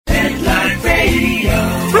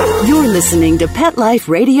You're listening to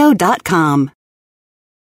PetLifeRadio.com.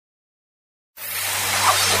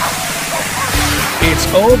 It's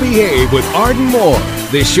Oh Behave with Arden Moore,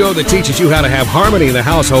 the show that teaches you how to have harmony in the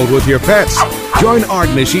household with your pets. Join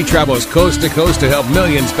Arden as she travels coast to coast to help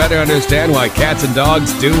millions better understand why cats and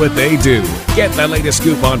dogs do what they do. Get the latest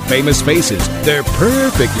scoop on famous faces, their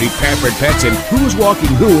perfectly pampered pets, and who's walking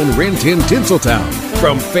who in Rin Tin Tinseltown.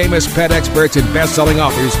 From famous pet experts and best-selling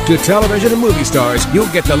authors to television and movie stars, you'll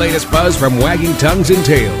get the latest buzz from wagging tongues and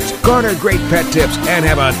tails. Garner great pet tips and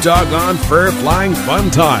have a doggone fur-flying fun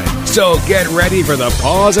time. So get ready for the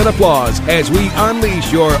pause and applause as we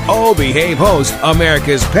unleash your Oh Behave host,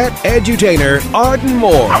 America's pet edutainer, Arden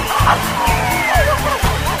Moore.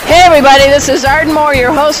 Hey everybody, this is Arden Moore,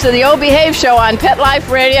 your host of the Oh Behave Show on Pet Life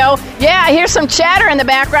Radio. Yeah, I hear some chatter in the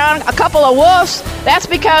background, a couple of woofs. That's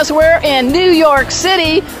because we're in New York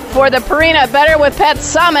City for the Purina Better with Pets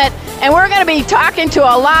Summit, and we're going to be talking to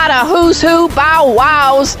a lot of who's who, bow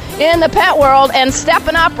wows in the pet world, and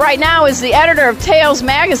stepping up right now is the editor of Tails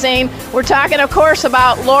Magazine. We're talking, of course,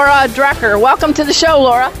 about Laura Drucker. Welcome to the show,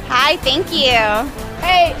 Laura. Hi, thank you.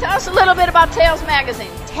 Hey, tell us a little bit about Tails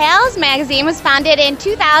Magazine. Tails Magazine was founded in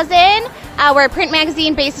 2000. We're a print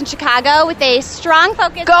magazine based in Chicago with a strong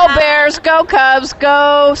focus Go Bears, go Cubs,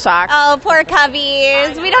 go Sox. Oh, poor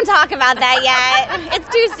Cubbies. We don't talk about that yet. It's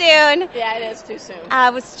too soon. Yeah, it is too soon.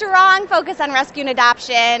 With strong focus on rescue and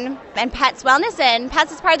adoption and pets wellness, and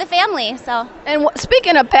pets is part of the family. And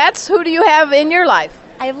speaking of pets, who do you have in your life?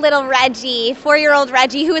 I have little Reggie, 4-year-old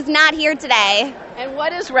Reggie, who is not here today. And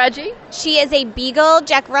what is Reggie? She is a Beagle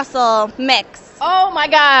Jack Russell mix. Oh, my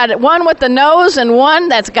God. One with the nose and one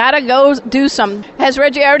that's got to go do some. Has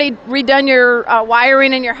Reggie already redone your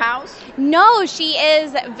wiring in your house? No, she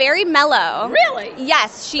is very mellow. Really?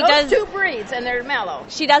 Yes, she Those does. Two breeds, and they're mellow.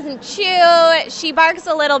 She doesn't chew. She barks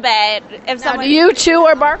a little bit. Do you chew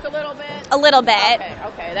or bark a little bit? A little bit.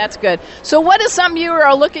 Okay, that's good. So what is something you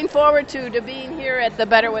are looking forward to being here at the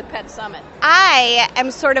Better with Pets Summit? I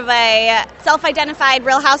am sort of a self-identified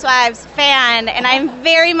Real Housewives fan, and I'm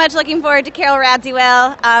very much looking forward to Carol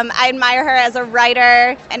Radziwill. I admire her as a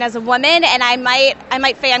writer and as a woman, and I might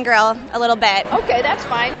fangirl a little bit. Okay, that's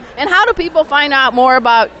fine. And how do people find out more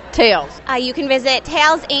about Tails? You can visit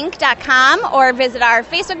tailsinc.com or visit our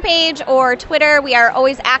Facebook page or Twitter. We are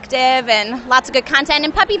always active and lots of good content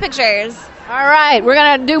and puppy pictures. All right, we're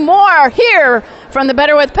going to do more here from the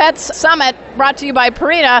Better with Pets Summit, brought to you by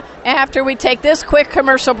Purina, after we take this quick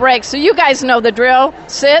commercial break. So you guys know the drill.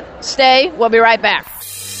 Sit, stay, we'll be right back.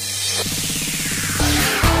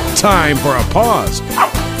 Time for a pause.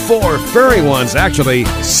 4 furry ones, actually.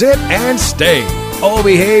 Sit and stay. Oh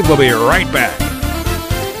Behave will be right back.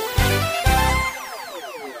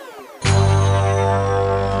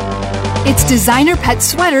 It's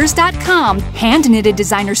DesignerPetSweaters.com. Hand-knitted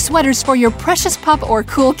designer sweaters for your precious pup or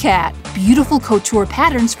cool cat. Beautiful couture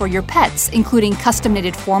patterns for your pets, including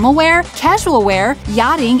custom-knitted formal wear, casual wear,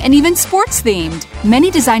 yachting, and even sports-themed.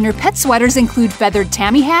 Many designer pet sweaters include feathered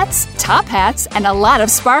tammy hats, top hats, and a lot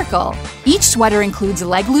of sparkle. Each sweater includes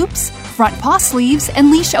leg loops, front paw sleeves,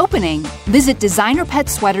 and leash opening. Visit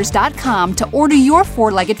DesignerPetSweaters.com to order your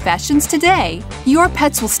 4-legged fashions today. Your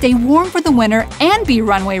pets will stay warm for the winter and be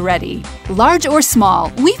runway ready. Large or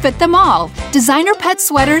small, we fit them all.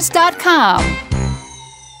 DesignerPetSweaters.com.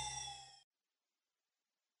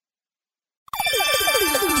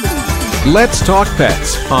 Let's Talk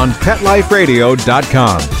Pets on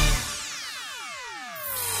PetLifeRadio.com.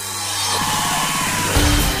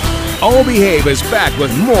 Oh Behave is back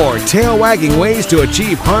with more tail-wagging ways to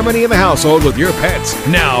achieve harmony in the household with your pets.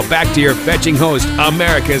 Now, back to your fetching host,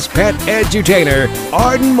 America's pet edutainer,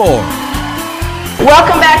 Arden Moore.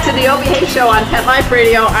 Welcome back to the Oh Behave Show on Pet Life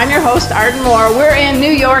Radio. I'm your host, Arden Moore. We're in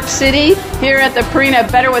New York City here at the Purina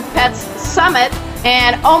Better with Pets Summit.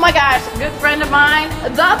 And, oh my gosh, a good friend of mine,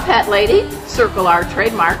 the pet lady, circle our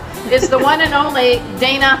trademark, is the one and only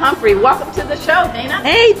Dana Humphrey. Welcome to the show, Dana.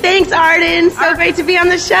 Hey, thanks, Arden. So great to be on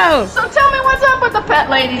the show. So tell me what's up with the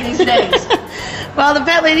pet lady these days. Well, the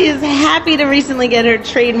pet lady is happy to recently get her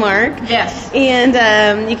trademark. Yes.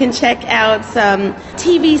 And you can check out some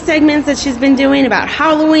TV segments that she's been doing about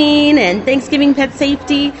Halloween and Thanksgiving pet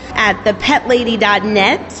safety at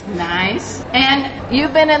thepetlady.net. Nice. And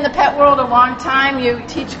you've been in the pet world a long time. You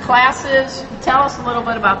teach classes. Tell us a little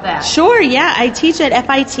bit about that. Sure, yeah. I teach at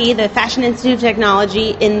FIT, the Fashion Institute of Technology,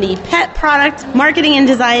 in the pet product marketing and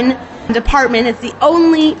design department. It's the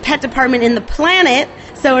only pet department in the planet.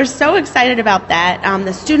 So we're so excited about that.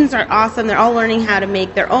 The students are awesome. They're all learning how to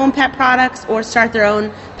make their own pet products or start their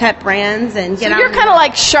own pet brands and get out. So you're kind of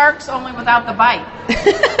like sharks, only without the bite.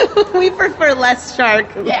 We prefer less shark,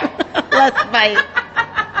 yeah, less bite.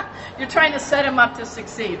 You're trying to set him up to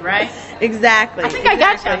succeed, right? Exactly. I think I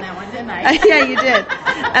got you on that one, didn't I? Yeah, you did.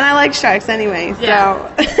 And I like sharks anyway, so.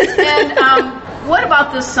 Yeah. And what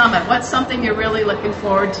about this summit? What's something you're really looking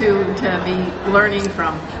forward to be learning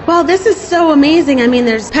from? Well, this is so amazing. I mean,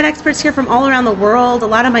 there's pet experts here from all around the world. A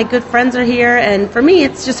lot of my good friends are here, and for me,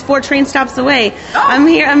 it's just 4 train stops away. Oh. I'm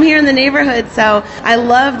here in the neighborhood, so I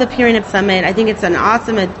love the Purina Summit. I think it's an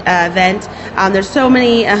awesome event. There's so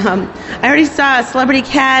many. I already saw a celebrity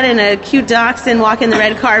cat and a cute dachshund walking the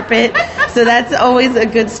red carpet, so that's always a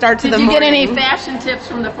good start to the morning. Did you get any fashion tips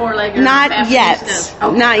from the four-legged? Not yet.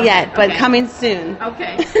 Okay. Not yet, but okay. coming soon.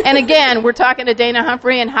 Okay. And again, we're talking to Dana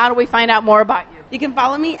Humphrey, and how do we find out more about you? You can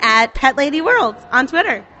follow me at Pet Lady World on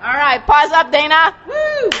Twitter. All right, pause up, Dana.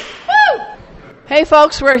 Woo! Woo! Hey,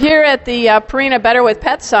 folks, we're here at the Purina Better with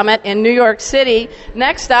Pets Summit in New York City.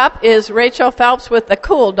 Next up is Rachel Phelps with the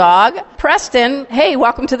Cool Dog. Preston, hey,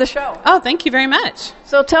 welcome to the show. Oh, thank you very much.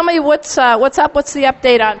 So tell me what's up, what's the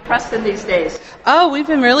update on Preston these days? Oh, we've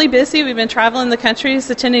been really busy. We've been traveling the countries,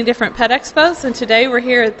 attending different pet expos, and today we're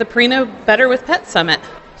here at the Purina Better with Pets Summit.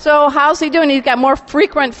 So how's he doing? He's got more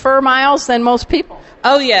frequent fur miles than most people.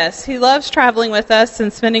 Oh, yes. He loves traveling with us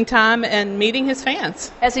and spending time and meeting his fans.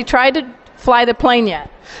 Has he tried to fly the plane yet?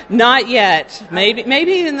 Not yet. Maybe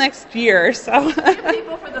in the next year or so.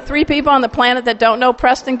 For the 3 people on the planet that don't know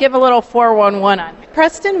Preston, give a little 411 on me.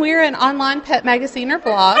 Preston, we're an online pet magazine or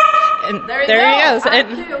blog. And there he goes.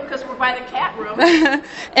 Because we're by the cat room.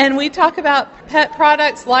 And we talk about pet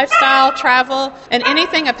products, lifestyle, travel, and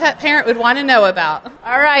anything a pet parent would want to know about.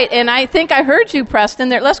 All right, and I think I heard you, Preston.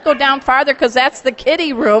 There, let's go down farther because that's the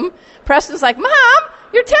kitty room. Preston's like, Mom,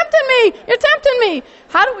 you're tempting me.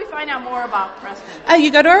 How do we find out more about Preston?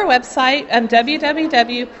 You go to our website,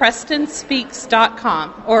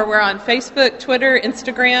 www.prestonspeaks.com, or we're on Facebook, Twitter,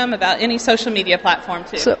 Instagram, about any social media platform,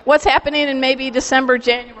 too. So what's happening in maybe December,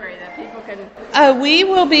 January that people can... We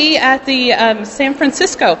will be at the San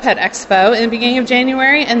Francisco Pet Expo in the beginning of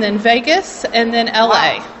January, and then Vegas, and then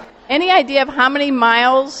L.A. Wow. Any idea of how many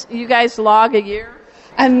miles you guys log a year?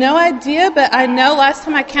 I have no idea, but I know last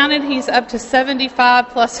time I counted, he's up to 75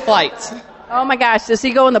 plus flights. Oh my gosh, does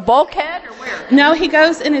he go in the bulkhead or where? No, he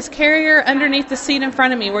goes in his carrier underneath the seat in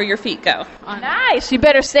front of me where your feet go. Nice. You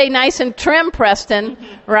better stay nice and trim, Preston,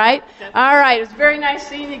 right? All right, it's very nice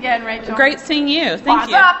seeing you again, Rachel. Great seeing you. Thank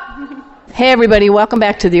you. Up. Hey everybody, welcome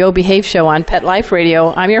back to the O Behave Show on Pet Life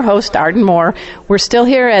Radio. I'm your host, Arden Moore. We're still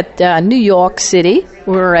here at New York City.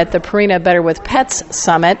 We're at the Purina Better with Pets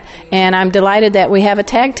Summit, and I'm delighted that we have a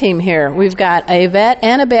tag team here. We've got a vet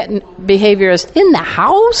and a behaviorist in the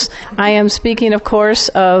house. I am speaking, of course,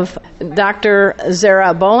 of Dr.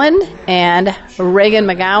 Zara Boland and Reagan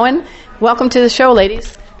McGowan. Welcome to the show,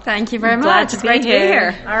 ladies. Thank you very much. It's great to be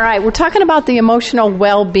here. All right, we're talking about the emotional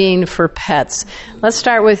well-being for pets. Let's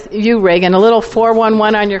start with you, Reagan. A little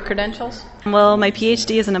 411 on your credentials. Well, my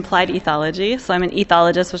PhD is in applied ethology, so I'm an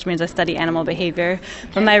ethologist, which means I study animal behavior.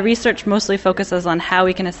 But my research mostly focuses on how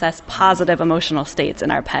we can assess positive emotional states in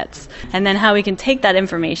our pets, and then how we can take that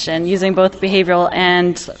information using both behavioral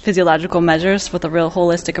and physiological measures with a real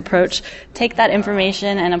holistic approach, take that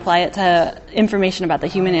information and apply it to information about the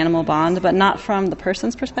human-animal bond, but not from the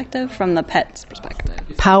person's perspective, from the pet's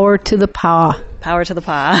perspective. Power to the paw. Power to the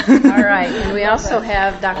paw. All right, and we also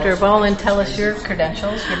have Dr. Boland. Tell us your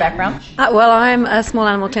credentials, your background. Well, I'm a small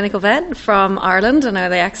animal clinical vet from Ireland. I know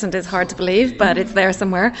the accent is hard to believe, but it's there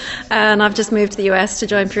somewhere. And I've just moved to the US to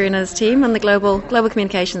join Purina's team and the global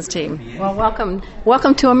communications team. Well, welcome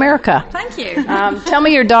to America. Thank you. Tell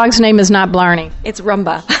me your dog's name is not Blarney. It's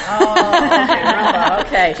Rumba. Oh, okay, Rumba.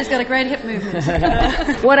 Okay. She's got a great hip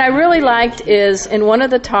movement. What I really liked is in one of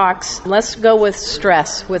the talks, let's go with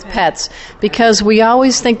stress with pets, because we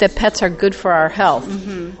always think that pets are good for our health,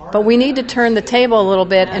 but we need to turn the table a little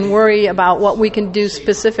bit and worry about what we can do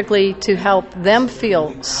specifically to help them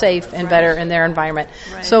feel safe and better in their environment.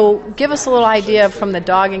 So give us a little idea from the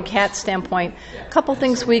dog and cat standpoint, a couple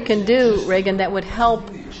things we can do, Reagan, that would help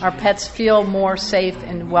our pets feel more safe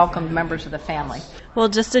and welcome members of the family. Well,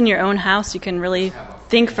 just in your own house, you can really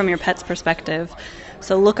think from your pet's perspective.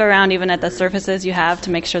 So look around even at the surfaces you have to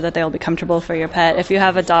make sure that they'll be comfortable for your pet. If you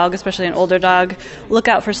have a dog, especially an older dog, look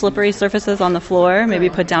out for slippery surfaces on the floor. Maybe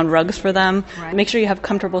put down rugs for them. Make sure you have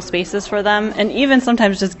comfortable spaces for them. And even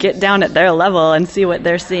sometimes just get down at their level and see what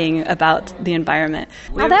they're seeing about the environment.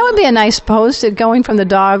 Well, that would be a nice post. Going from the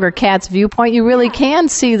dog or cat's viewpoint, you really can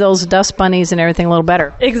see those dust bunnies and everything a little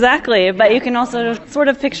better. Exactly. But you can also sort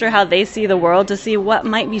of picture how they see the world to see what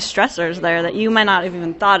might be stressors there that you might not have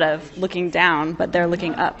even thought of looking down, but they're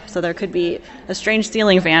looking up. So there could be a strange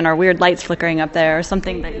ceiling fan or weird lights flickering up there or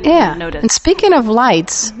something that you didn't notice. And speaking of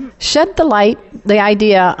lights, shed the light the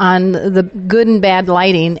idea on the good and bad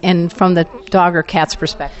lighting and from the dog or cat's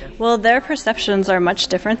perspective? Well, their perceptions are much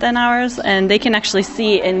different than ours, and they can actually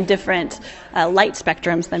see in different light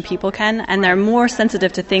spectrums than people can, and they're more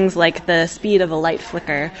sensitive to things like the speed of a light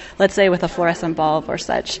flicker, let's say with a fluorescent bulb or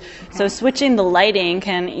such. So switching the lighting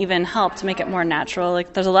can even help to make it more natural.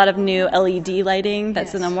 Like there's a lot of new LED lighting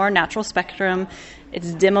that's in a more natural spectrum.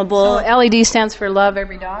 It's dimmable. So LED stands for love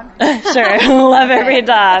every dog? Sure, love every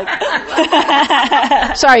dog.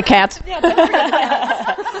 Sorry, cats.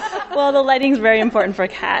 Well, the lighting's very important for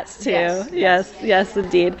cats, too. Yes,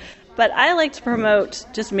 indeed. But I like to promote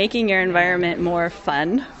just making your environment more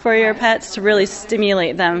fun for your pets to really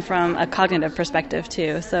stimulate them from a cognitive perspective,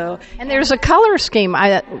 too. And there's a color scheme.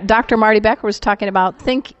 Dr. Marty Becker was talking about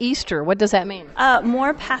Think Easter. What does that mean?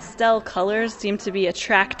 More pastel colors seem to be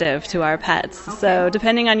attractive to our pets. Okay. So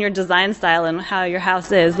depending on your design style and how your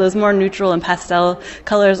house is, those more neutral and pastel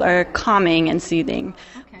colors are calming and soothing.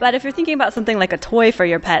 But if you're thinking about something like a toy for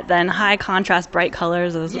your pet, then high contrast, bright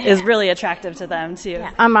colors is really attractive to them, too. Yeah.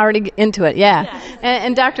 I'm already into it, yeah.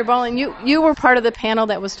 And Dr. Boland, you were part of the panel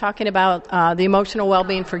that was talking about the emotional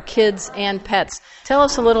well-being for kids and pets. Tell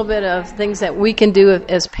us a little bit of things that we can do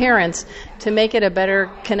as parents to make it a better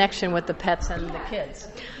connection with the pets and the kids.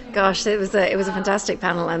 Gosh, it was a fantastic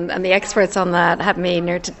panel, and the experts on that had me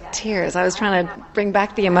near to tears. I was trying to bring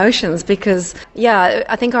back the emotions because,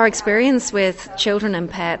 I think our experience with children and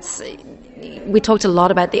pets, we talked a lot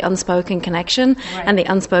about the unspoken connection and the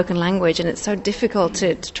unspoken language, and it's so difficult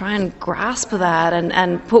to try and grasp that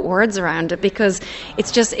and put words around it because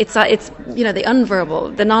it's the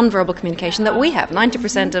nonverbal communication that we have.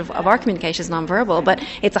 90% of our communication is nonverbal, but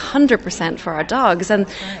it's 100% for our dogs, and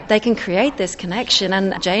they can create this connection.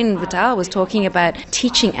 And Jane Vidal was talking about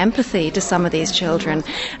teaching empathy to some of these children,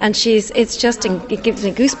 and it gives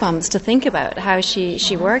me goosebumps to think about how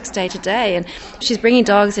she works day to day, and she's bringing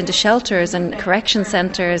dogs into shelters and correction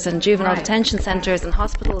centres and juvenile detention centres and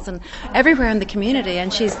hospitals and everywhere in the community,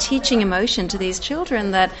 and she's teaching emotion to these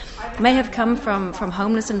children that may have come from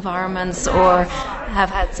homeless environments or have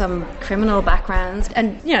had some criminal backgrounds,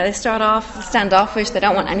 and they start off standoffish, they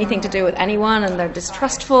don't want anything to do with anyone, and they're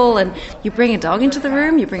distrustful, and you bring a dog into the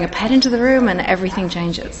room, you bring a pet into the room, and everything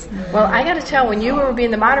changes. Well, I got to tell, when you were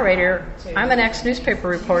being the moderator, I'm an ex-newspaper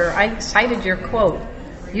reporter, I cited your quote.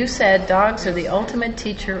 You said dogs are the ultimate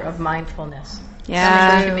teacher of mindfulness.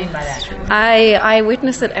 Yeah. What do you mean by that? I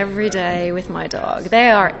witness it every day with my dog. They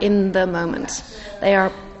are in the moment. They are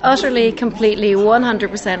utterly, completely,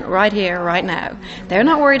 100% right here, right now. They're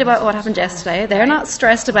not worried about what happened yesterday. They're not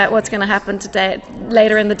stressed about what's going to happen today,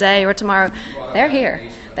 later in the day or tomorrow. They're here.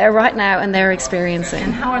 They're right now, and they're experiencing.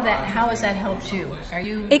 And how has that helped you? Are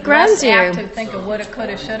you it grounds you apt to think of woulda,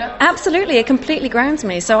 coulda, shoulda? Absolutely, it completely grounds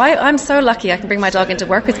me. So I'm so lucky I can bring my dog into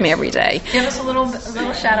work with me every day. Give us a little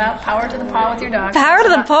shout out. Power to the paw with your dog. Power to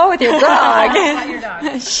the paw with your dog. How about your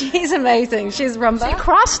dog? She's amazing. She's rumba. She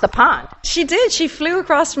crossed the pond. She did. She flew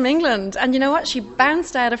across from England, and you know what? She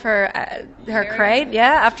bounced out of her crate.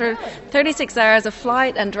 Yeah, after 36 hours of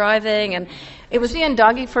flight and driving, and it was. Was she in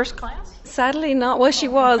doggy first class? Sadly not. Well, she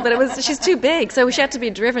was, but she's too big, so she had to be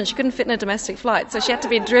driven. She couldn't fit in a domestic flight, so she had to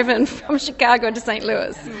be driven from Chicago to St.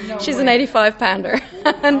 Louis. She's an 85-pounder.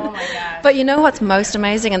 Oh my gosh. But you know what's most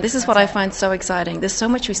amazing, and this is what I find so exciting, there's so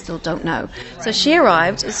much we still don't know. So she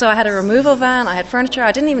arrived, so I had a removal van, I had furniture,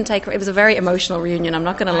 I didn't even take her, it was a very emotional reunion, I'm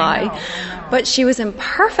not going to lie. But she was in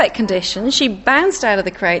perfect condition. She bounced out of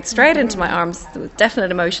the crate straight into my arms. There was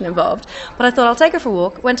definite emotion involved. But I thought, I'll take her for a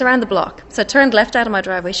walk, went around the block. So I turned left out of my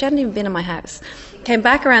driveway. She hadn't even been in my house. Came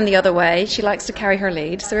back around the other way. She likes to carry her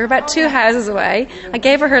lead. So we were about 2 houses away. I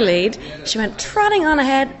gave her her lead. She went trotting on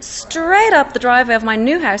ahead, straight up the driveway of my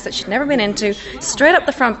new house that she'd never been into, straight up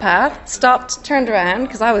the front path, stopped, turned around,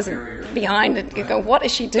 because I was behind and you go, what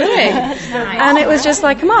is she doing? And it was just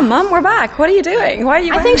like, come on, Mum, we're back. What are you doing? Why are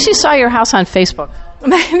you? I think she saw your house on Facebook.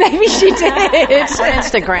 Maybe she did. Or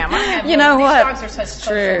Instagram. You know what? These dogs are such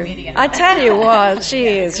social media. I tell you what, she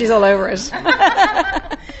is. She's all over it.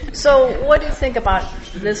 So what do you think about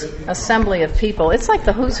this assembly of people? It's like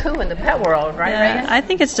the who's who in the pet world, right, Reagan? I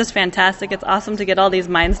think it's just fantastic. It's awesome to get all these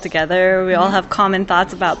minds together. We all have common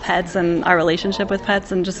thoughts about pets and our relationship with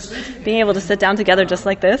pets, and just being able to sit down together just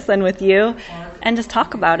like this and with you. and just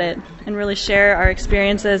talk about it and really share our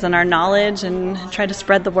experiences and our knowledge and try to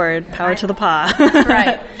spread the word. Power to the paw. That's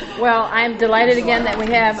right. Well, I'm delighted again that we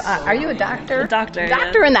have, are you a doctor? A doctor.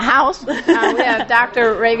 Doctor in the house. We have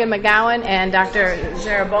Dr. Reagan McGowan and Dr.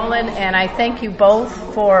 Zara Boland, and I thank you both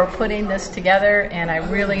for putting this together, and I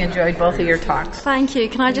really enjoyed both of your talks. Thank you.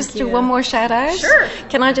 Can I just do one more shout out? Sure.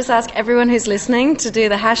 Can I just ask everyone who's listening to do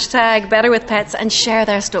the hashtag #BetterWithPets and share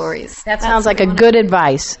their stories? That sounds like a good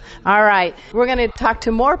advice. All right. We're going to talk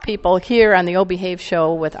to more people here on the O Behave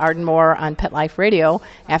Show with Arden Moore on Pet Life Radio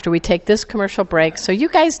after we take this commercial break. So you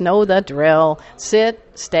guys know the drill. Sit,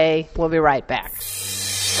 stay. We'll be right back.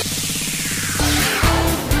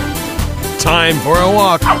 Time for a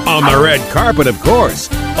walk on the red carpet, of course.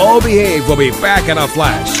 O Behave will be back in a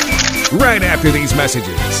flash right after these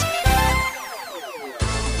messages.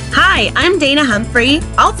 Hi, I'm Dana Humphrey,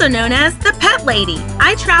 also known as the Pet Lady.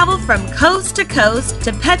 I travel from coast to coast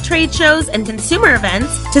to pet trade shows and consumer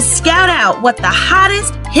events to scout out what the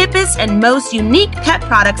hottest, hippest, and most unique pet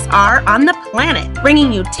products are on the planet,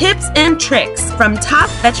 bringing you tips and tricks from top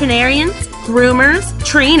veterinarians, groomers,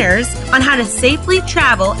 trainers on how to safely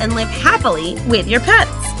travel and live happily with your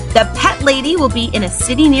pets. The Pet Lady will be in a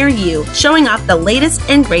city near you, showing off the latest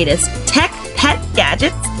and greatest tech, pet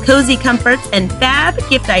gadgets, cozy comforts, and fab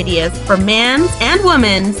gift ideas for man's and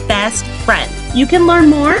woman's best friend. You can learn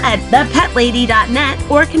more at thepetLady.net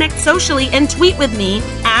or connect socially and tweet with me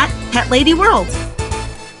at PetLadyWorld.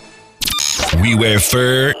 We wear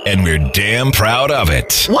fur, and we're damn proud of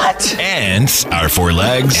it. What? And our 4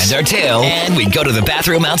 legs. And our tail. And we go to the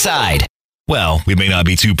bathroom outside. Well, we may not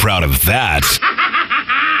be too proud of that.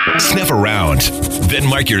 Sniff around, then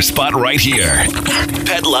mark your spot right here.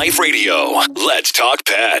 Pet Life Radio. Let's talk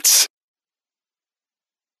pets.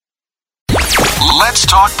 Let's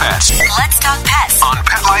talk pets. Let's talk pets On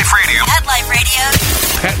Pet Life Radio. Pet Life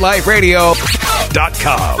Radio.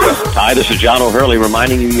 PetLifeRadio.com. Hi, this is John O'Hurley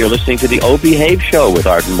reminding you you're listening to the O Behave Show with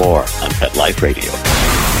Arden Moore on Pet Life Radio.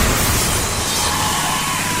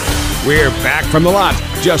 We're back from the lot.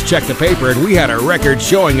 Just checked the paper and we had a record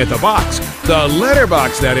showing at the box. The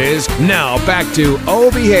letterbox, that is. Now back to O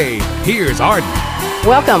Behave. Here's Arden.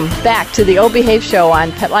 Welcome back to the O Behave Show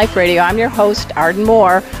on Pet Life Radio. I'm your host, Arden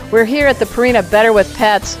Moore. We're here at the Purina Better With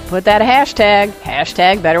Pets. Put that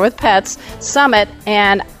hashtag Better With Pets Summit.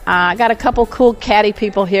 And I got a couple cool catty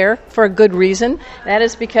people here for a good reason. That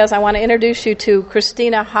is because I want to introduce you to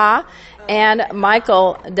Christina Ha and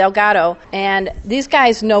Michael Delgado. And these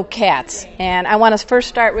guys know cats. And I want to first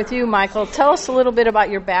start with you, Michael. Tell us a little bit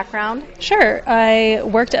about your background. Sure. I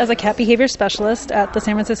worked as a cat behavior specialist at the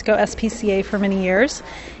San Francisco SPCA for many years.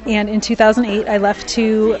 And in 2008, I left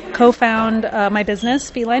to co-found my business,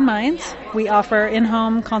 Feline Minds. We offer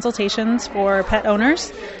in-home consultations for pet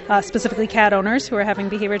owners, specifically cat owners who are having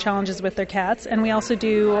behavior challenges with their cats. And we also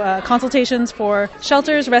do consultations for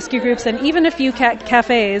shelters, rescue groups, and even a few cat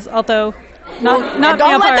cafes, although not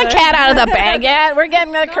don't let the cat out of the bag yet. We're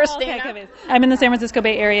getting to Christina. Okay. I'm in the San Francisco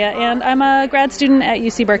Bay Area, and I'm a grad student at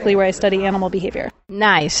UC Berkeley where I study animal behavior.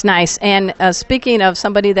 Nice. And speaking of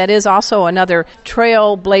somebody that is also another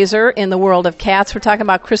trailblazer in the world of cats, we're talking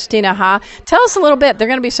about Christina Ha. Tell us a little bit. They're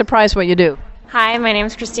going to be surprised what you do. Hi, my name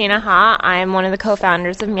is Christina Ha. I'm one of the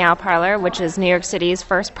co-founders of Meow Parlor, which is New York City's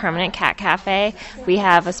first permanent cat cafe. We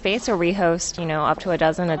have a space where we host, up to a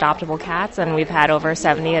dozen adoptable cats, and we've had over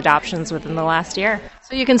 70 adoptions within the last year.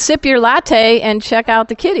 So you can sip your latte and check out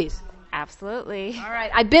the kitties. Absolutely. All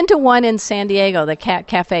right. I've been to one in San Diego, the Cat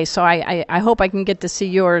Cafe, so I hope I can get to see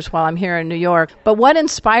yours while I'm here in New York. But what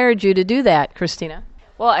inspired you to do that, Christina?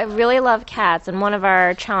 Well, I really love cats, and one of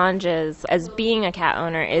our challenges as being a cat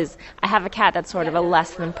owner is I have a cat that's sort of a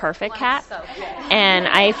less than perfect cat, and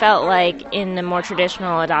I felt like in the more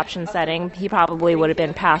traditional adoption setting, he probably would have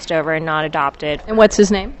been passed over and not adopted. And what's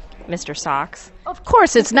his name? Mr. Socks. Of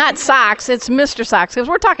course, it's not Socks, it's Mr. Socks, because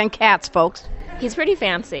we're talking cats, folks. He's pretty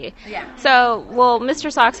fancy. Yeah. So,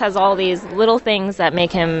 Mr. Socks has all these little things that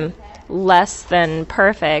make him less than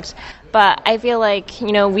perfect. But I feel like,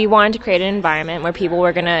 we wanted to create an environment where people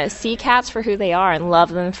were going to see cats for who they are and love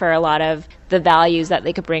them for a lot of the values that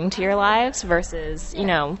they could bring to your lives versus,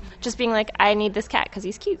 just being like, I need this cat because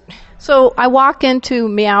he's cute. So I walk into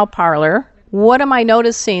Meow Parlor. What am I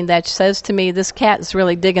noticing that says to me, this cat is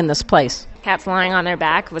really digging this place? Cats lying on their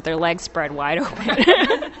back with their legs spread wide open.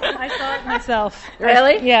 I saw it myself.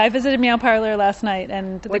 Really? I visited Meow Parlor last night,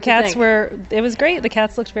 and the cats it was great. The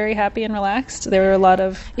cats looked very happy and relaxed. There were a lot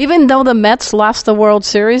of... Even though the Mets lost the World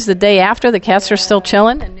Series the day after, the cats are still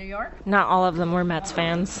chilling in New York? Not all of them were Mets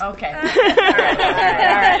fans. Okay. All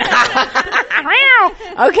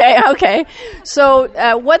right. Okay.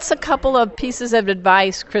 So what's a couple of pieces of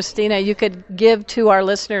advice, Christina, you could give to our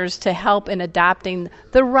listeners to help in adopting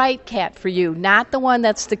the right cat for you? Not the one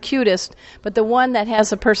that's the cutest, but the one that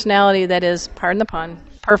has a personality that is, pardon the pun,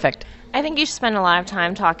 perfect. I think you should spend a lot of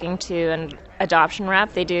time talking to an adoption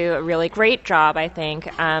rep. They do a really great job, I think.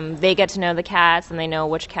 They get to know the cats, and they know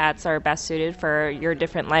which cats are best suited for your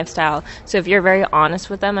different lifestyle. So if you're very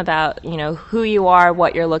honest with them about, who you are,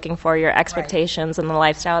 what you're looking for, your expectations, and the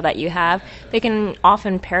lifestyle that you have, they can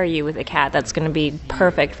often pair you with a cat that's going to be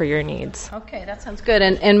perfect for your needs. Okay, that sounds good.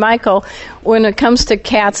 And Michael, when it comes to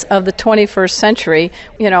cats of the 21st century,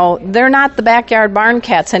 they're not the backyard barn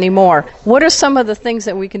cats anymore. What are some of the things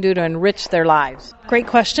that we can do to enrich their lives? Great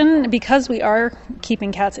question. Because we are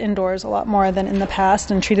keeping cats indoors a lot more than in the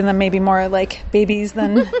past and treating them maybe more like babies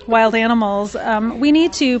than wild animals, we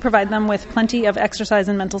need to provide them with plenty of exercise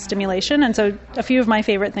and mental stimulation. And so a few of my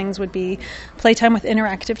favorite things would be playtime with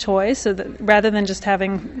interactive toys, so that rather than just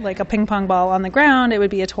having like a ping pong ball on the ground, it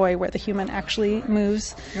would be a toy where the human actually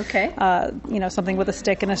moves. Okay. Something with a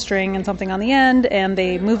stick and a string and something on the end, and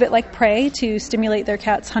they move it like prey to stimulate their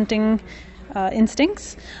cat's hunting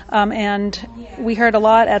instincts. And we heard a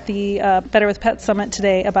lot at the Better with Pets Summit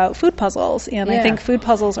today about food puzzles. And I think food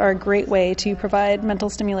puzzles are a great way to provide mental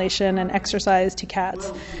stimulation and exercise to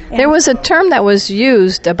cats. And there was a term that was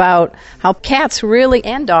used about how cats really,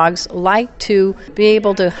 and dogs, like to be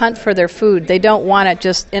able to hunt for their food. They don't want it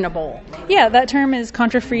just in a bowl. Yeah, that term is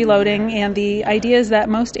contra-freeloading, and the idea is that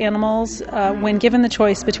most animals, when given the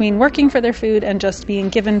choice between working for their food and just being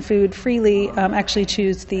given food freely, actually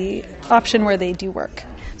choose the option where they do work.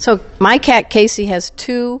 So my cat Casey has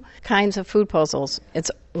two kinds of food puzzles.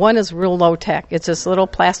 One is real low tech. It's this little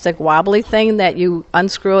plastic wobbly thing that you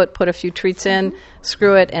unscrew it, put a few treats in,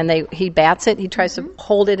 screw it, and he bats it. He tries to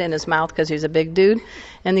hold it in his mouth because he's a big dude.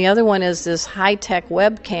 And the other one is this high-tech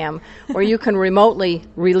webcam where you can remotely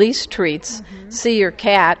release treats, see your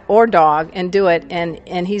cat or dog, and do it,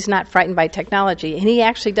 and he's not frightened by technology. And he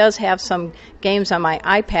actually does have some games on my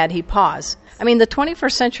iPad he paws. I mean, the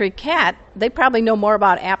 21st century cat, they probably know more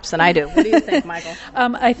about apps than I do. What do you think, Michael?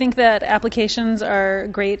 I think that applications are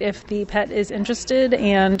great if the pet is interested.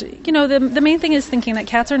 And, the main thing is thinking that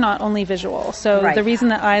cats are not only visual. So the reason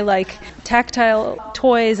that I like tactile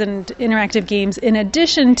toys and interactive games in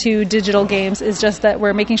addition to digital games is just that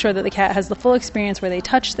we're making sure that the cat has the full experience where they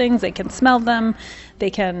touch things, they can smell them, they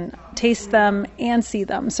can taste them and see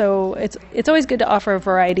them. So it's always good to offer a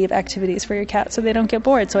variety of activities for your cat so they don't get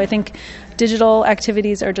bored. So I think digital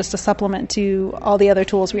activities are just a supplement to all the other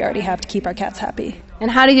tools we already have to keep our cats happy.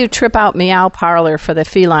 And how do you trip out Meow Parlor for the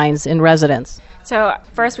felines in residence? So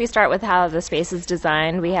first we start with how the space is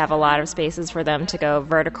designed. We have a lot of spaces for them to go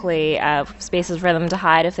vertically, spaces for them to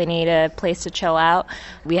hide if they need a place to chill out.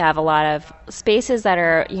 We have a lot of spaces that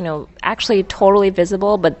are, actually totally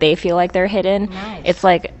visible, but they feel like they're hidden. Nice. It's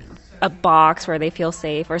like a box where they feel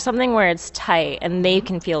safe, or something where it's tight and they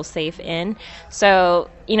can feel safe in. So,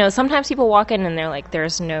 sometimes people walk in and they're like,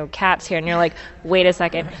 there's no cats here. And you're like, wait a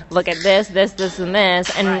second, look at this, and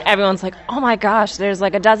this. And everyone's like, oh my gosh, there's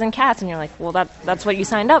like a dozen cats. And you're like, well, that's what you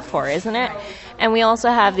signed up for, isn't it? And we also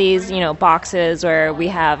have these, boxes where we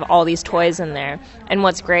have all these toys in there. And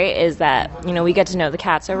what's great is that, we get to know the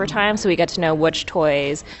cats over time, so we get to know which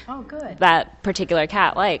toys that particular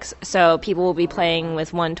cat likes. So people will be playing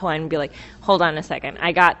with one toy and be like, hold on a second,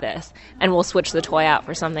 I got this. And we'll switch the toy out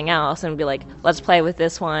for something else and be like, let's play with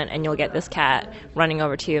this one, and you'll get this cat running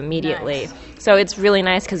over to you immediately. Nice. So it's really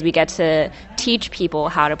nice because we get to teach people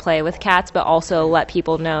how to play with cats, but also let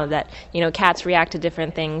people know that, cats react to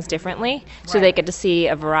different things differently. So they get to see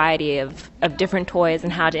a variety of different toys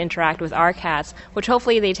and how to interact with our cats, which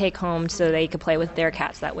hopefully they take home so they can play with their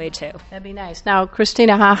cats that way too. That'd be nice. Now,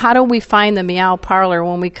 Christina, how do we find the Meow Parlor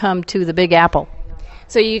when we come to the Big Apple?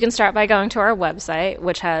 So you can start by going to our website,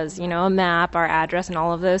 which has, a map, our address, and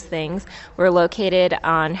all of those things. We're located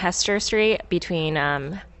on Hester Street between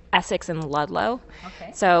Essex and Ludlow.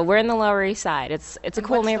 Okay. So we're in the Lower East Side. It's a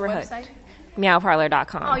cool neighborhood. The website?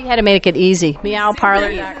 Meowparlor.com. Oh, you had to make it easy.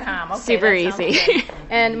 Meowparlor.com. Okay, super easy.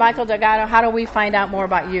 And Michael Delgado, how do we find out more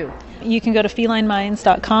about you? You can go to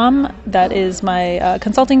FelineMinds.com. That is my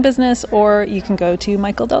consulting business, or you can go to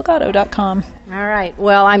MichaelDelgado.com. All right.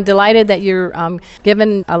 Well, I'm delighted that you're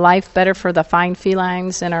giving a life better for the fine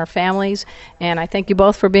felines and our families, and I thank you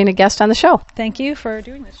both for being a guest on the show. Thank you for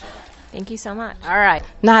doing this show. Thank you so much. All right.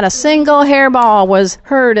 Not a single hairball was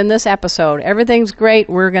heard in this episode. Everything's great.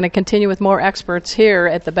 We're going to continue with more experts here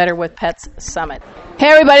at the Better with Pets Summit. Hey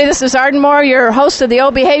everybody, this is Arden Moore, your host of the O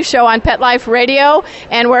Behave Show on Pet Life Radio,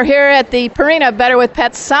 and we're here at the Purina Better with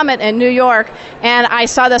Pets Summit in New York, and I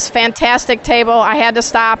saw this fantastic table. I had to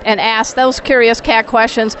stop and ask those curious cat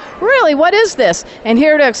questions. Really, what is this? And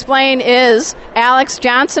here to explain is Alex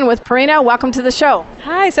Johnson with Purina. Welcome to the show.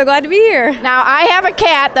 Hi, so glad to be here. Now, I have a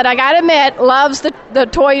cat that I got to admit loves the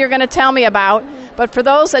toy you're going to tell me about, but for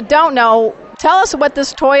those that don't know, tell us what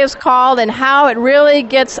this toy is called and how it really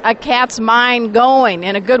gets a cat's mind going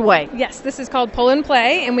in a good way. Yes, this is called Pull and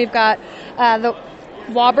Play, and we've got the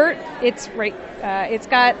Wobbert. It's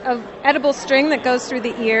got an edible string that goes through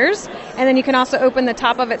the ears, and then you can also open the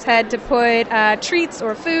top of its head to put treats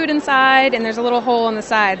or food inside, and there's a little hole on the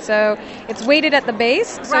side. So it's weighted at the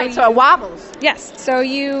base. So it wobbles. Yes. So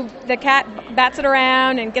the cat bats it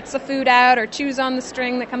around and gets the food out or chews on the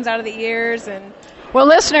string that comes out of the ears. And well,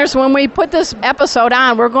 listeners, when we put this episode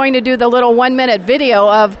on, we're going to do the little 1-minute video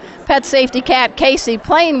of pet safety cat Casey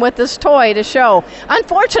playing with this toy to show.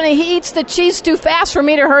 Unfortunately, he eats the cheese too fast for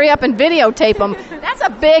me to hurry up and videotape him. That's a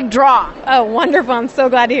big draw. Oh, wonderful. I'm so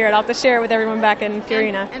glad to hear it. I'll have to share it with everyone back in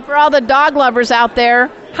Purina. And for all the dog lovers out there,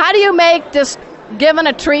 how do you make just giving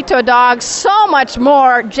a treat to a dog so much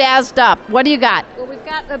more jazzed up? What do you got? Well, we've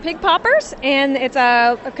got the Pig Poppers, and it's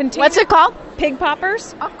a container. What's it called? Pig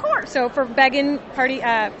Poppers. Of course. So for begging party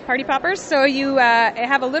poppers, so you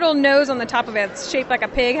have a little nose on the top of it. It's shaped like a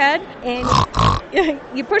pig head, and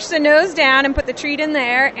you push the nose down and put the treat in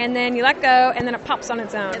there, and then you let go, and then it pops on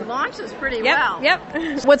its own. It launches pretty well.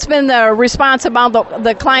 Yep. What's been the response about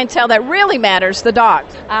the clientele that really matters, the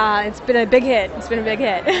dogs? It's been a big hit.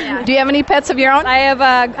 Yeah. Do you have any pets of your own? I have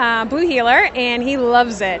a Blue Heeler, and he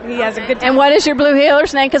loves it. He has a good time. And what is your Blue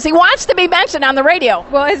Heeler's name? Because he wants to be mentioned on the radio.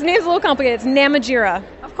 Well, his name's a little complicated. It's Namatjira.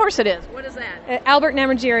 Of course it is. What is that? Albert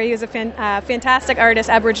Namatjira. He was a fantastic artist,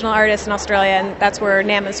 Aboriginal artist in Australia, and that's where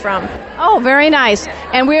Nam is from. Oh, very nice.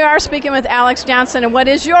 And we are speaking with Alex Johnson. And what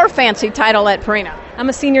is your fancy title at Purina? I'm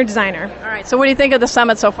a senior designer. All right. So what do you think of the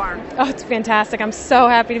summit so far? Oh, it's fantastic. I'm so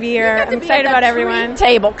happy to be here. I'm excited about everyone.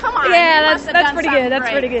 Table. Come on. Yeah, that's pretty good. That's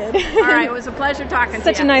pretty good. All right. It was a pleasure talking to you.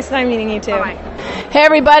 Such a nice time meeting you, too. All right. Hey,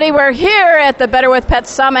 everybody. We're here at the Better with Pets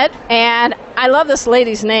Summit, and I love this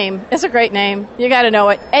lady's name. It's a great name. You got to know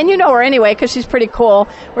it. And you know her anyway because she's pretty cool.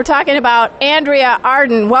 We're talking about Andrea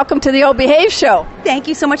Arden. Welcome to the O Behave Show. Thank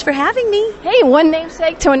you so much for having me. Hey, one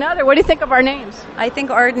namesake to another. What do you think of our names? I think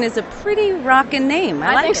Arden is a pretty rockin' name.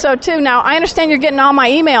 I think so, too. Now, I understand you're getting all my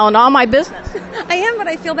email and all my business. I am, but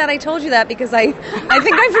I feel bad I told you that because I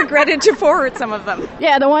think I've regretted to forward some of them.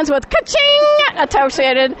 Yeah, the ones with ka-ching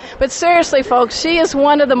associated. But seriously, folks, she is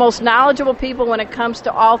one of the most knowledgeable people when it comes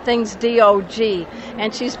to all things DOG.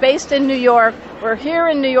 And she's based in New York. We're here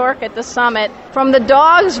in New York at the summit. From the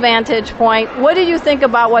dog's vantage point, what do you think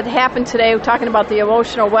about what happened today? We're talking about the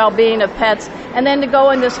emotional well-being of pets. And then to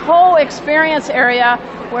go in this whole experience area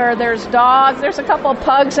where there's dogs, there's a couple of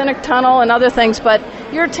pugs in a tunnel and other things, but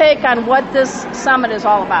your take on what this summit is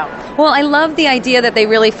all about. Well, I love the idea that they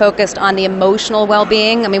really focused on the emotional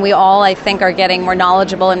well-being. I mean, we all, I think, are getting more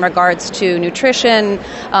knowledgeable in regards to nutrition,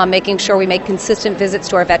 making sure we make consistent visits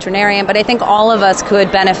to our veterinarian, but I think all of us could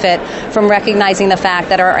benefit from recognizing the fact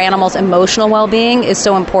that our animals' emotional well-being is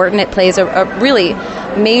so important. It plays a really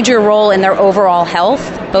major role in their overall health,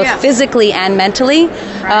 both physically and mentally.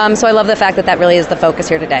 Right. So I love the fact that really is the focus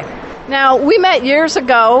here today. Now, we met years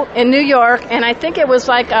ago in New York, and I think it was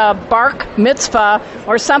like a bark mitzvah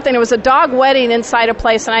or something. It was a dog wedding inside a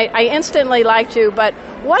place, and I instantly liked you. But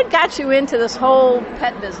what got you into this whole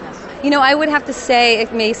pet business? You know, I would have to say,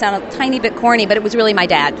 it may sound a tiny bit corny, but it was really my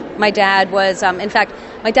dad. My dad was, in fact,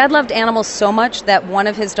 my dad loved animals so much that one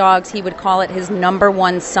of his dogs, he would call it his number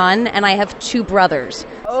one son, and I have 2 brothers.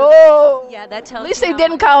 Oh! Yeah, that tells At least they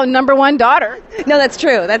didn't call him number one daughter. No, that's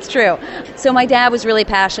true. That's true. So my dad was really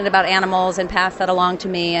passionate about animals and passed that along to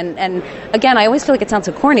me. And again, I always feel like it sounds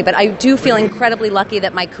so corny, but I do feel incredibly lucky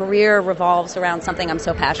that my career revolves around something I'm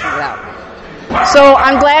so passionate about. So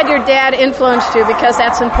I'm glad your dad influenced you because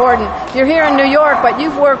that's important. You're here in New York, but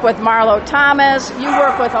you've worked with Marlo Thomas. You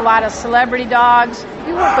work with a lot of celebrity dogs.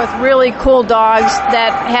 You work with really cool dogs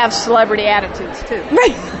that have celebrity attitudes, too.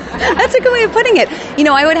 Right. That's a good way of putting it. You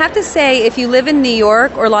know, I would have to say if you live in New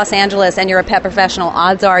York or Los Angeles and you're a pet professional,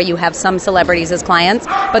 odds are you have some celebrities as clients.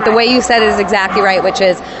 But the way you said it is exactly right, which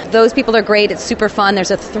is those people are great. It's super fun.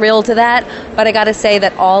 There's a thrill to that. But I got to say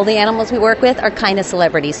that all the animals we work with are kind of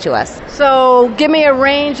celebrities to us. So give me a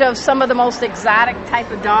range of some of the most exotic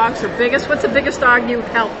type of dogs or biggest. What's the biggest dog you've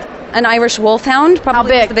helped? An Irish Wolfhound,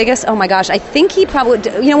 probably. How big? The biggest. Oh my gosh, I think he probably,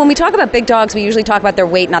 when we talk about big dogs, we usually talk about their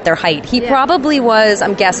weight, not their height. He probably was,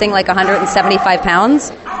 I'm guessing, like 175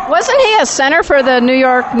 pounds. Wasn't he a center for the New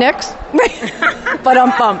York Knicks?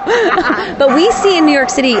 But we see in New York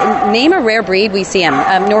City, name a rare breed, we see them.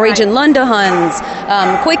 Norwegian Lundahuns,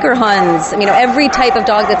 Quaker Huns, every type of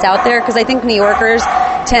dog that's out there, because I think New Yorkers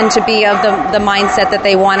tend to be of the mindset that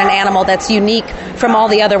they want an animal that's unique from all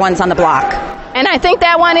the other ones on the block. And I think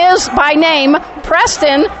that one is, by name,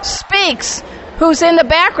 Preston Speaks, who's in the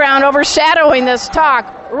background overshadowing this talk.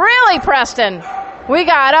 Really, Preston? We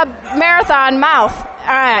got a marathon mouth. All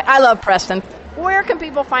right, I love Preston. Where can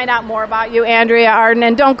people find out more about you, Andrea Arden?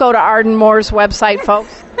 And don't go to Arden Moore's website,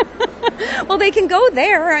 folks. Well, they can go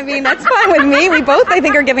there. I mean, that's fine with me. We both, I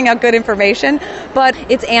think, are giving out good information. But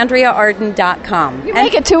it's AndreaArden.com. You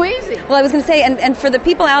make it too easy. Well, I was going to say, and for the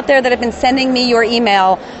people out there that have been sending me your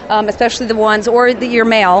email, especially the ones, or your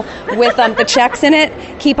mail, with the checks in it,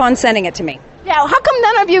 keep on sending it to me. Yeah, how come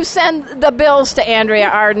none of you send the bills to Andrea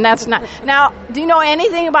Arden? That's not. Now, do you know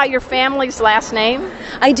anything about your family's last name?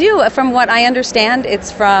 I do. From what I understand,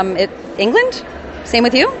 it's from England. Same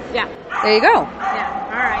with you? Yeah. There you go. Yeah.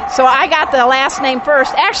 All right. So I got the last name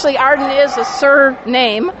first. Actually, Arden is a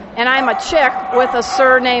surname, and I'm a chick with a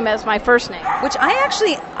surname as my first name. Which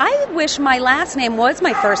I wish my last name was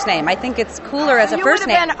my first name. I think it's cooler as a first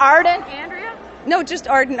name. You would have been Arden, Andrea? No, just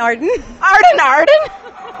Arden. Arden?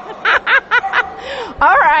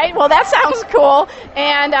 All right. Well, that sounds cool.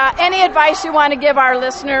 And any advice you want to give our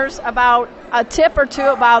listeners about a tip or two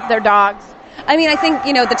about their dogs? I mean, I think,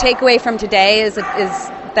 the takeaway from today is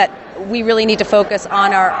that we really need to focus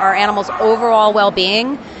on our animals' overall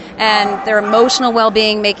well-being and their emotional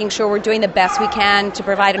well-being, making sure we're doing the best we can to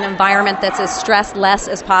provide an environment that's as stress-less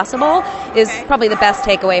as possible is probably the best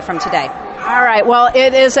takeaway from today. All right. Well,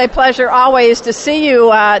 it is a pleasure always to see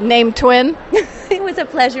you, named Twin. It was a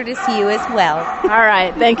pleasure to see you as well. All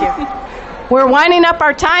right. Thank you. We're winding up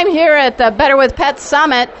our time here at the Better with Pets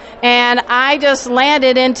Summit, and I just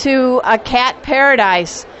landed into a cat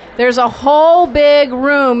paradise. There's a whole big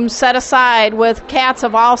room set aside with cats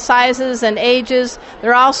of all sizes and ages.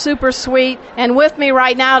 They're all super sweet. And with me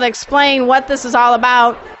right now to explain what this is all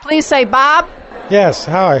about, please say Bob. Yes,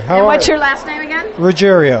 hi. And what's your last name again?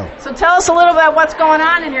 Ruggiero. So tell us a little bit about what's going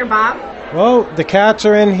on in here, Bob. Well, the cats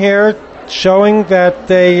are in here showing that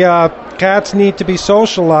cats need to be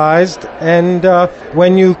socialized. And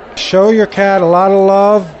when you show your cat a lot of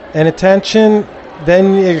love and attention,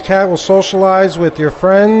 then your cat will socialize with your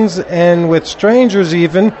friends and with strangers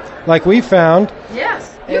even, like we found.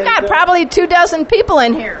 Yes. You got probably 24 people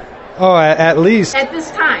in here. Oh, at least. At this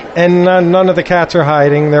time. And none of the cats are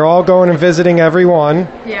hiding. They're all going and visiting everyone.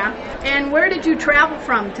 Yeah. And where did you travel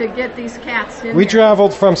from to get these cats in We here?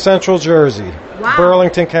 traveled from Central Jersey, Wow.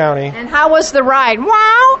 Burlington County. And how was the ride?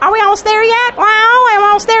 Wow. Are we almost there yet? Wow. Am I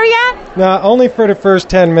almost there yet? No, only for the first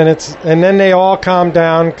 10 minutes, and then they all calm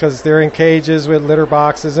down because they're in cages with litter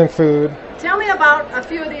boxes and food. Tell me about a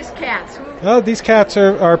few of these cats. Oh, these cats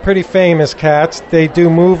are pretty famous cats. They do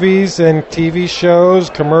movies and TV shows,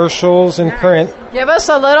 commercials, and print. Give us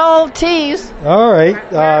a little tease. All right.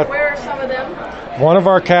 Where are some of them? One of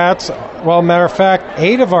our cats, well, matter of fact,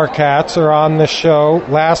 8 of our cats are on the show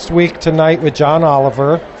last week tonight with John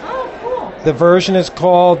Oliver. Oh, cool. The version is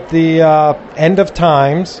called The End of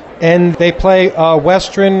Times, and they play a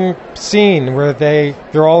Western scene where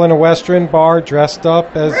they're all in a Western bar dressed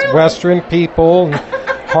up as Western people. And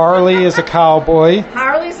Harley is a cowboy.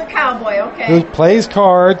 Harley's a cowboy, okay. Who plays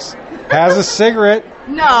cards, has a cigarette,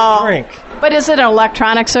 No. drink. But is it an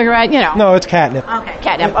electronic cigarette? No, it's catnip. Okay,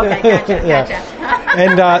 catnip. Okay, gotcha, Yeah.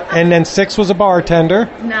 gotcha. And then 6 was a bartender.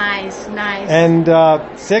 Nice. And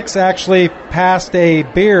 6 actually passed a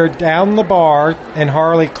beer down the bar, and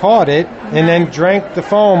Harley caught it and then drank the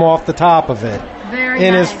foam off the top of it. Very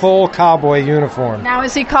in nice. his full cowboy uniform. Now,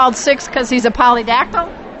 is he called 6 because he's a polydactyl?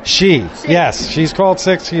 Yes, she's called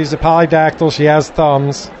 6. She's a polydactyl. She has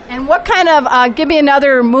thumbs. And what kind of, give me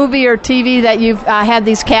another movie or TV that you've had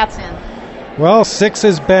these cats in. Well, 6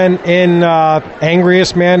 has been in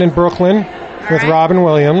Angriest Man in Brooklyn with Robin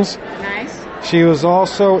Williams. Nice. She was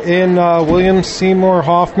also in William Seymour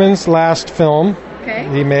Hoffman's last film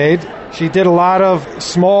he made. She did a lot of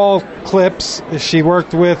small clips. She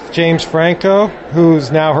worked with James Franco,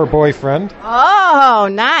 who's now her boyfriend. Oh,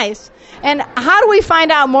 nice. And how do we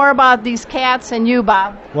find out more about these cats and you,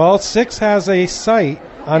 Bob? Well, 6 has a site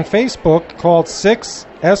on Facebook called 6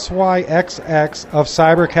 SYXX of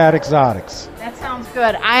Cybercat Exotics. That sounds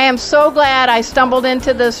good. I am so glad I stumbled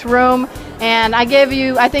into this room, and I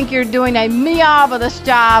think you're doing a marvelous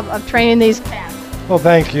job of training these cats. Well,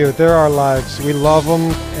 thank you. They're our lives. We love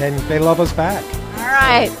them, and they love us back. All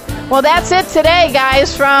right. Well, that's it today,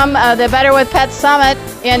 guys, from the Better with Pets Summit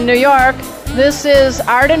in New York. This is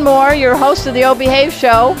Arden Moore, your host of the O Behave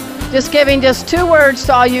Show. Just giving just 2 words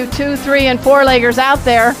to all you 2, 3, and 4-leggers out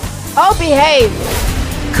there. O Behave.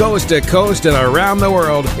 Coast to coast and around the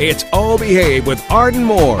world, it's O Behave with Arden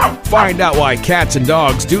Moore. Find out why cats and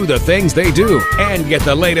dogs do the things they do and get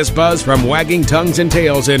the latest buzz from wagging tongues and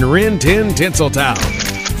tails in Rin Tin Tinseltown.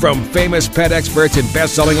 From famous pet experts and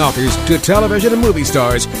best-selling authors to television and movie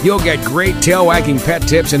stars, you'll get great tail-wagging pet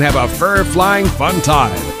tips and have a fur-flying fun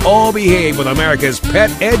time. O Behave with America's pet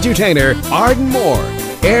edutainer, Arden Moore.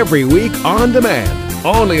 Every week on demand,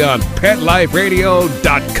 only on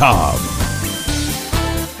PetLifeRadio.com.